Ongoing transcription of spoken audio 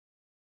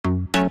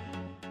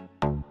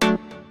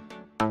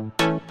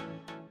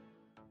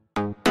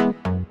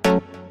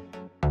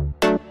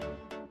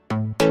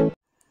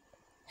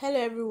Hello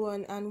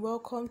everyone and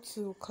welcome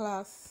to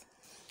class.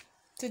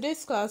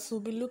 Today's class will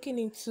be looking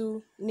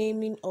into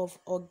naming of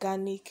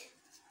organic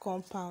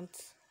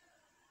compounds.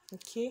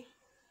 Okay.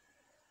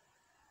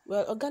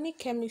 Well, organic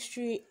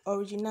chemistry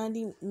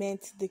originally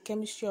meant the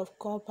chemistry of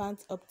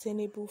compounds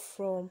obtainable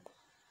from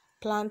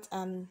plants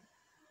and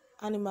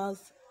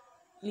animals,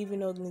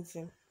 living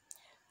organisms.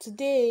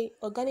 Today,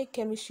 organic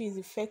chemistry is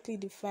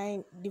effectively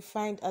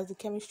defined as the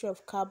chemistry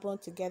of carbon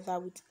together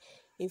with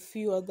a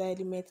few other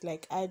elements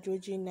like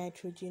hydrogen,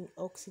 nitrogen,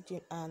 oxygen,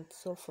 and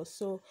sulfur.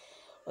 So,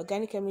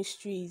 organic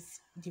chemistry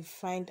is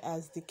defined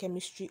as the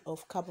chemistry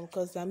of carbon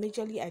because they are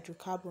majorly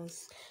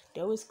hydrocarbons.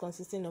 They're always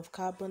consisting of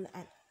carbon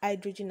and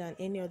hydrogen and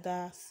any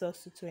other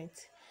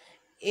substituent.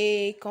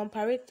 A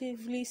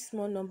comparatively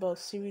small number of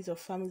series or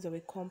families of a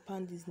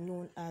compound is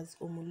known as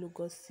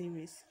homologous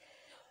series.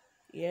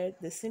 Yeah,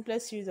 the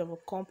simplest series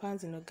of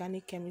compounds in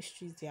organic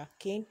chemistry is the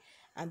alkane,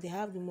 and they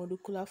have the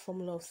molecular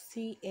formula of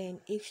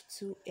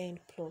CnH2n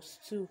plus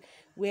 2,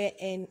 where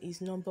n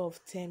is number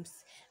of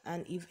terms,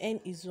 and if n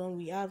is 1,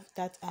 we have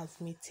that as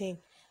methane.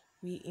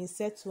 We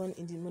insert 1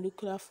 in the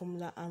molecular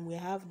formula, and we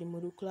have the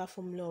molecular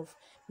formula of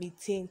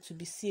methane to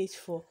be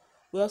CH4.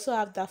 We also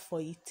have that for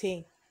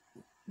ethane,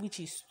 which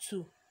is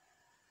 2.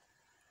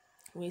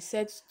 We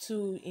set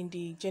 2 in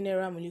the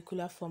general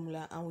molecular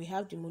formula, and we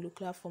have the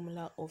molecular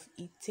formula of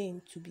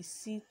ethane to be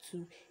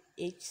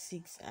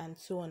C2H6, and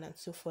so on and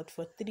so forth.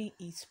 For 3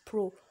 is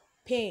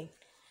propane.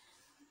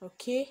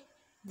 Okay,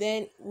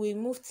 then we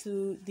move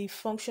to the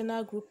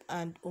functional group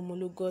and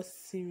homologous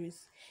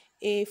series.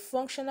 A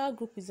functional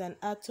group is an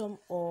atom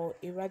or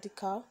a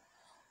radical,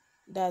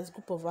 that's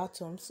group of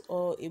atoms,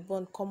 or a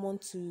bond common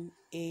to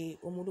a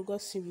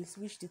homologous series,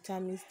 which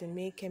determines the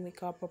main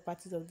chemical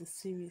properties of the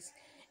series.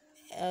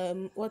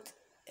 What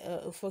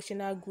a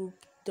functional group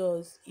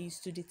does is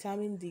to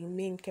determine the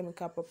main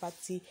chemical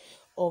property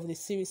of the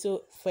series.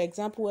 So, for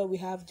example, where we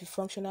have the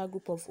functional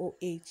group of OH,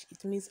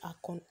 it means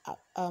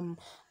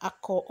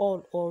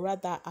alcohol, or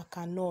rather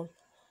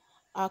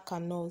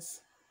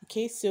alkanols.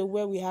 Okay, so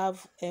where we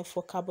have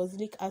for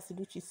carboxylic acid,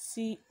 which is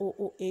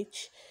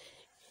COOH,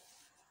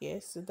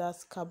 yes, so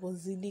that's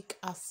carboxylic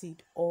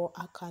acid or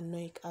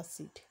alkanoic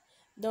acid.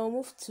 Then we'll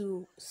move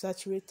to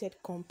saturated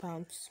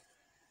compounds.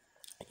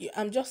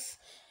 I'm just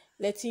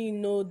letting you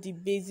know the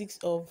basics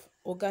of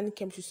organic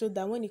chemistry so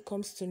that when it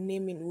comes to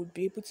naming, we'll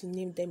be able to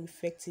name them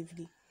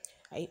effectively.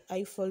 Are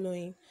you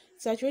following?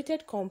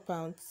 Saturated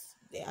compounds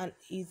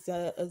is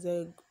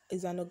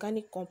an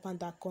organic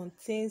compound that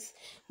contains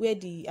where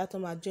the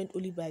atom are joined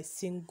only by a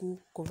single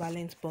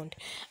covalent bond,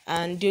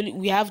 and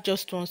we have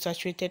just one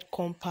saturated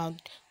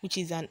compound, which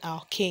is an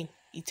alkane.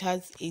 It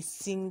has a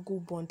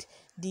single bond.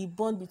 The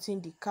bond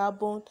between the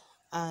carbon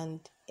and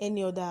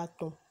any other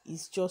atom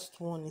is just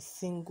one, is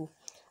single,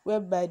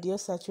 whereby the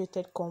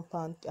unsaturated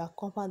compound are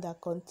compound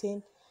that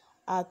contain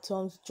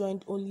atoms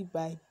joined only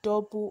by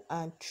double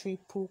and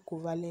triple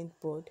covalent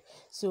bond.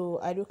 So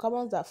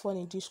hydrocarbons that fall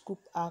in this group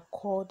are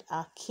called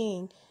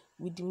alkane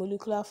with the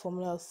molecular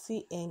formula of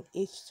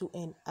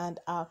CnH2n, and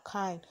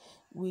alkyne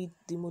with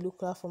the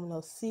molecular formula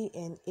of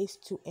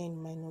CnH2n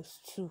minus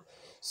 2.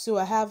 So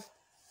I have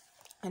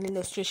an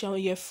illustration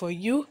here for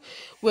you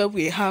where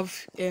we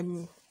have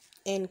n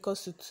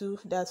equals to 2,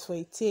 that's for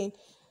ethane.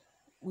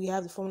 We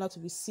have the formula to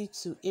be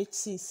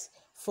C2H6.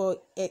 For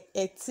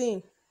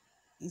ethane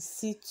is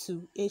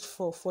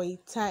C2H4. For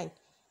ethane,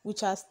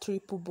 which has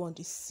triple bond,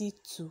 is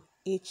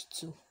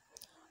C2H2.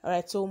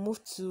 Alright, so we'll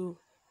move to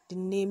the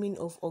naming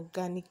of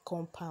organic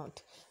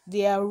compound.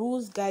 There are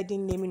rules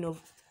guiding naming of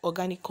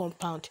organic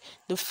compound.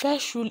 The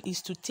first rule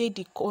is to take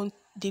the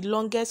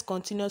longest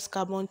continuous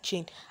carbon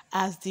chain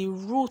as the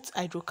root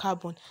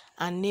hydrocarbon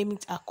and name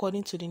it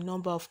according to the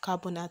number of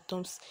carbon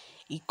atoms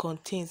it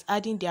contains,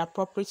 adding the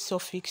appropriate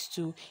suffix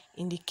to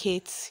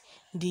indicate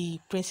the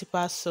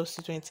principal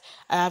substituent.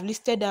 I have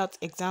listed out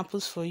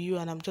examples for you,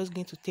 and I'm just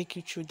going to take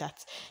you through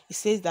that. It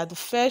says that the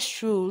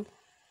first rule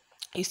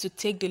is to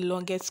take the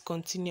longest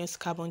continuous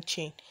carbon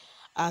chain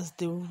as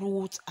the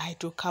root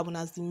hydrocarbon,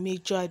 as the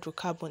major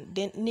hydrocarbon,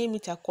 then name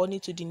it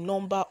according to the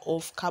number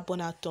of carbon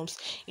atoms.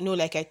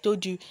 Like I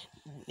told you,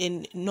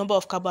 the number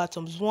of carbon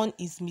atoms: 1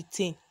 is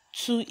methane,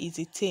 2 is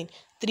ethane,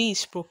 3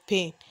 is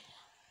propane,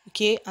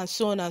 okay, and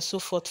so on and so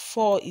forth.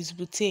 4 is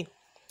butane.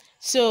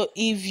 So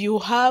if you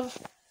have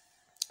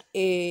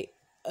an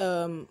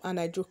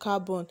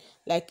hydrocarbon,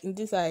 like in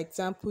this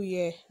example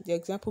here, the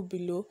example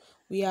below,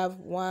 we have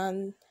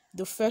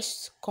the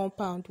first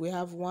compound, we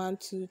have 1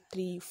 2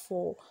 3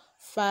 4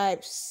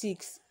 5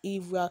 6,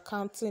 if we are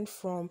counting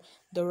from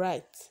the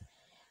right.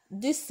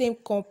 This same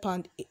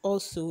compound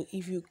also,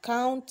 if you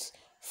count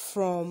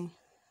from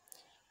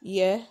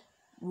here,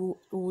 we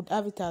would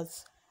have it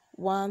as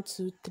 1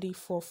 2 3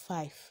 4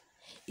 5.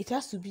 It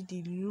has to be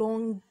the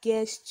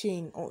longest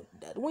chain, or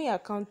when you are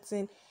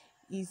counting,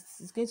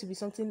 it's going to be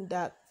something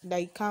that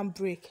you can't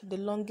break, the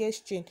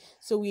longest chain.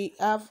 So we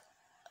have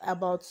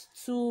about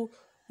 2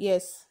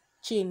 yes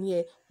chain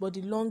here, but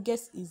the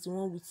longest is the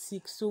one with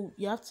 6, so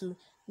you have to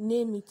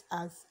name it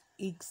as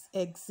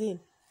hexane,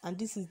 and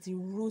this is the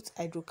root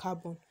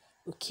hydrocarbon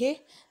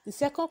Okay, the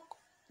second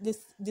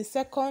the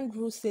second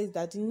rule says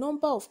that the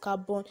number of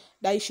carbon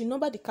that you should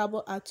number the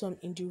carbon atom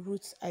in the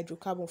root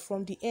hydrocarbon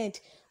from the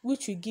end,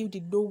 which will give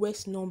the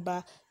lowest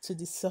number to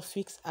the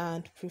suffix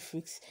and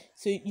prefix.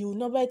 So you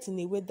number it in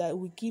a way that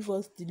will give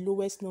us the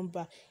lowest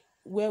number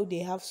where they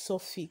have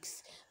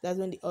suffix. That's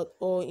when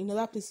or in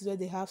other places where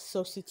they have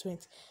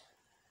substituent.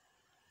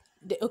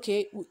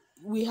 Okay,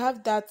 we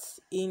have that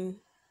in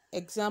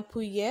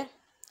example here.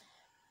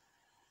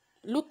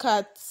 Look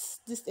at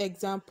this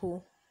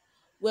example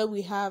where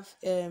we have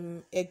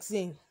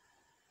hexane.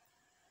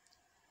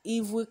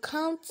 If we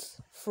count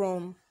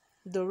from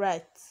the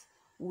right,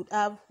 we'd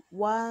have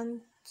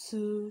 1,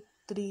 2,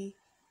 3,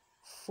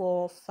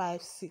 4,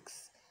 5,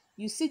 6.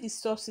 You see the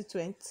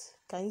substituent?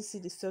 Can you see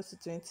the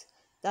substituent?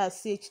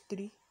 That's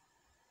CH3.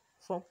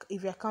 From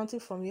if you're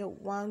counting from here,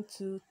 1,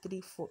 2,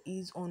 3, 4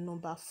 is on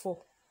number 4.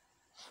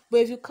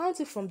 But if you count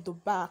it from the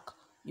back,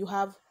 you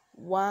have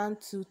 1,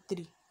 2,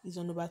 3 is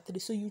on number 3.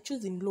 So you choose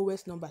the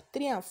lowest number.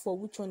 3 and 4,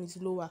 which one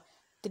is lower?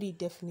 3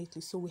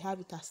 definitely. So we have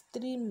it as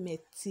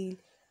 3-methyl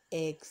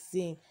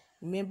hexane.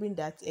 Remembering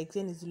that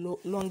hexane is the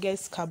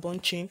longest carbon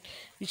chain,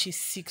 which is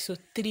 6. So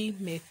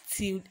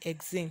 3-methyl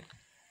hexane.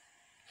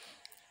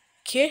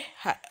 Okay,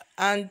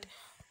 and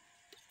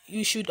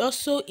you should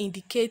also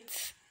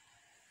indicate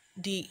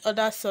the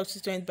other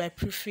substituent by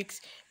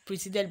prefix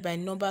preceded by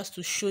numbers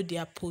to show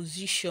their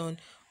position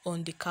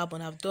on the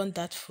carbon. I've done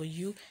that for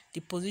you.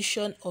 The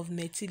position of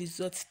methyl is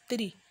what?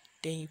 3.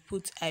 Then you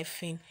put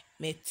hyphen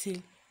methyl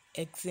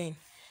hexane.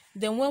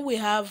 Then when we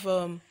have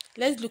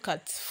let's look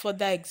at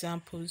further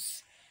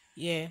examples.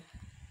 Yeah,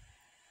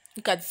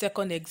 look at the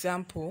second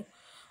example.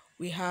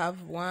 We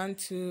have 1,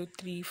 2,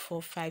 3,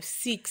 4, 5,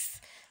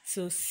 6.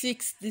 So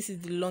 6, this is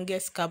the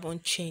longest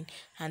carbon chain,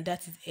 and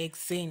that is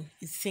hexane.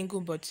 It's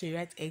single bond, so you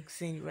write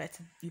hexane,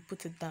 you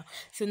put it down.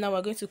 So now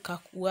we're going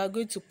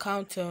to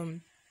count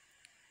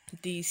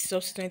the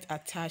substituent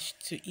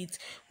attached to it,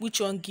 which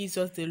one gives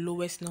us the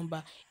lowest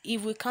number.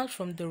 If we count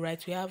from the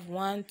right, we have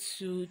 1,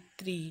 2,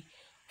 3,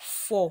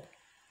 4,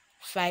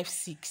 5,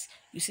 6.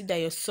 You see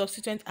that your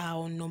substituents are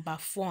on number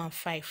 4 and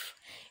 5.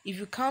 If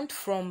you count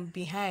from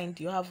behind,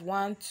 you have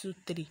 1, 2,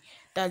 3.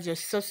 That's your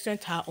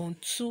substituents are on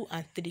 2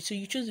 and 3. So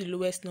you choose the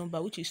lowest number,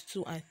 which is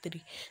 2 and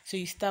 3. So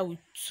you start with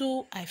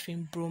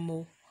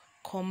 2-bromo,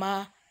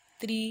 comma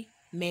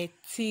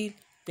 3-methyl,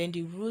 then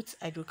the root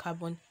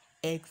hydrocarbon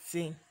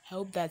hexane. I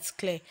hope that's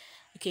clear.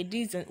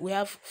 Okay, we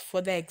have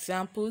further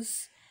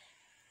examples.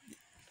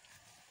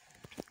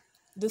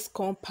 This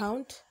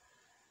compound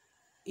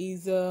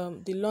is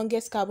the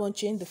longest carbon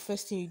chain. The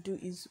first thing you do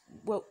is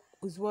what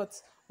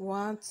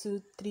 1,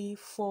 2, 3,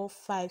 4,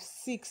 5,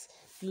 6.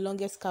 The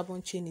longest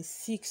carbon chain is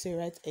 6, so you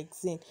write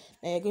hexane.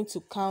 Now you're going to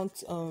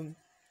count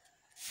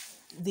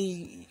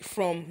the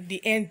from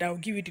the end that will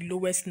give you the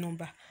lowest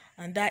number,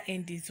 and that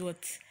end is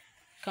what?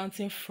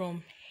 Counting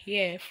from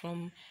here,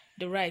 from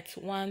the right,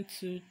 1,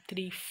 2,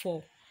 3,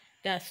 4.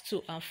 That's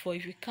 2 and 4.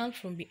 If you count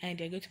from behind,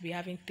 you're going to be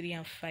having 3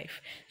 and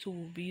 5. So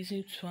we'll be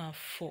using 2 and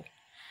 4.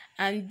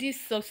 And this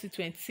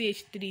substituent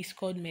CH3 is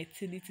called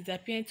methyl. It is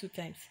appearing 2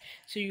 times.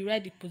 So you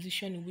write the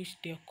position in which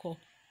they occur.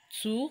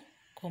 2,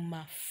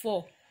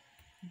 4.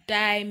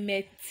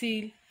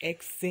 Dimethyl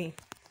hexane.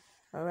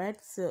 Alright,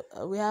 so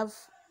we have,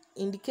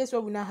 in the case where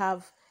we now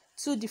have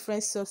 2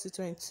 different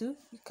substituents too,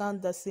 we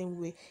count the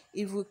same way.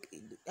 If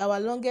our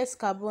longest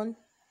carbon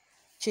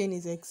chain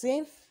is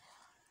hexane,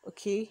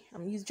 okay,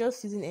 I'm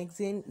just using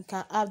hexane. You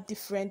can have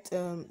different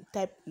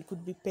type. It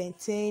could be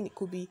pentane, it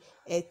could be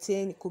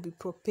ethane, it could be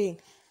propane,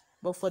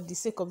 but for the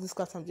sake of this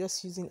class, I'm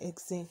just using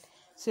hexane.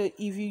 So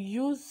if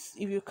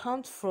you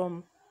count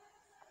from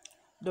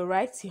the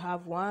right, you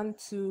have 1,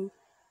 2,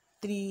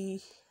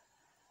 3,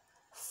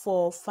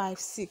 4, 5,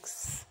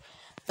 6.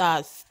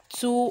 That's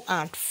 2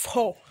 and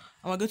 4,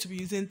 and we're going to be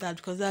using that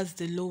because that's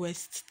the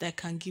lowest that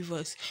can give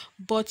us.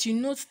 But you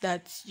note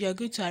that you're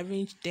going to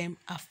arrange them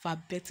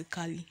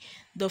alphabetically.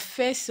 The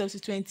first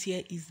substituent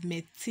here is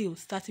methyl,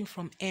 starting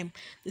from M.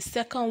 The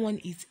second one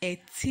is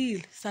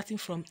ethyl, starting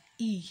from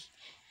E.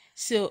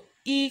 So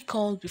E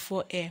comes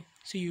before M,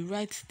 so you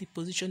write the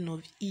position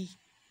of E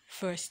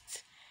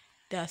first.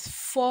 That's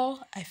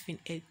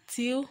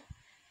 4-ethyl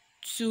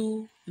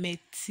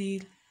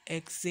 2-methyl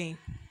hexane.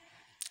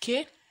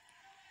 Okay,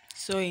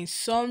 so in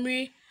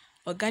summary,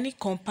 organic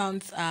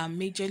compounds are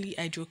majorly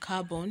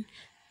hydrocarbon.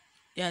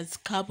 There's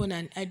carbon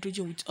and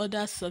hydrogen with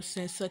other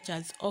substances such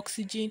as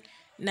oxygen,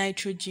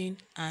 nitrogen,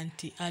 and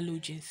the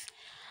halogens.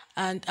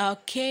 And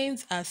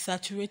alkanes are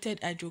saturated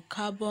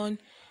hydrocarbon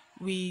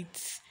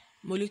with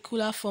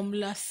molecular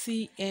formula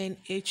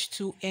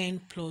CnH2n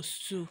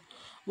plus 2,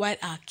 while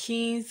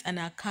alkenes and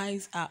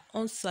alkynes are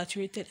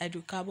unsaturated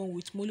hydrocarbon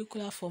with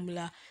molecular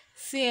formula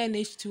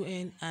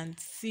CnH2n and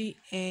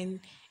CnH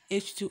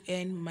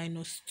H2N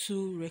minus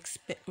 2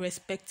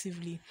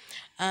 respectively.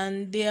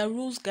 And there are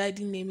rules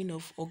guiding naming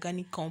of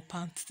organic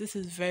compounds. This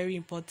is very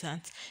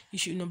important. You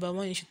should, number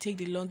one, you should take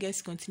the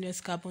longest continuous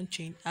carbon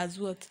chain as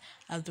what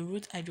as the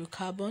root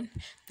hydrocarbon,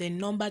 then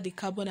number the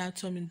carbon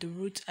atom in the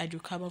root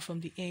hydrocarbon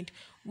from the end,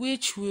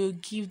 which will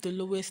give the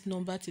lowest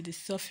number to the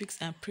suffix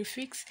and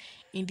prefix.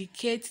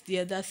 Indicate the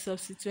other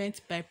substituent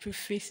by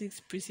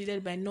prefixes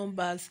preceded by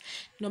numbers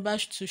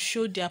to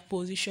show their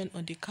position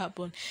on the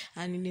carbon.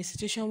 And in a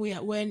situation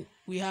when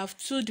we have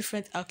two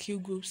different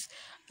alkyl groups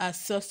as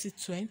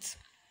substituents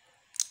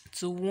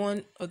to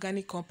one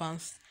organic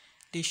compounds,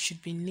 they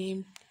should be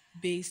named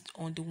based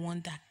on the one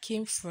that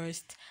came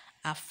first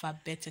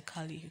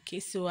alphabetically. Okay,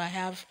 so I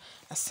have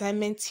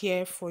assignments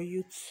here for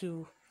you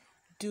to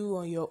do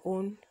on your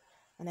own,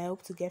 and I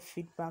hope to get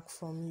feedback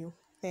from you.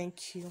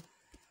 Thank you.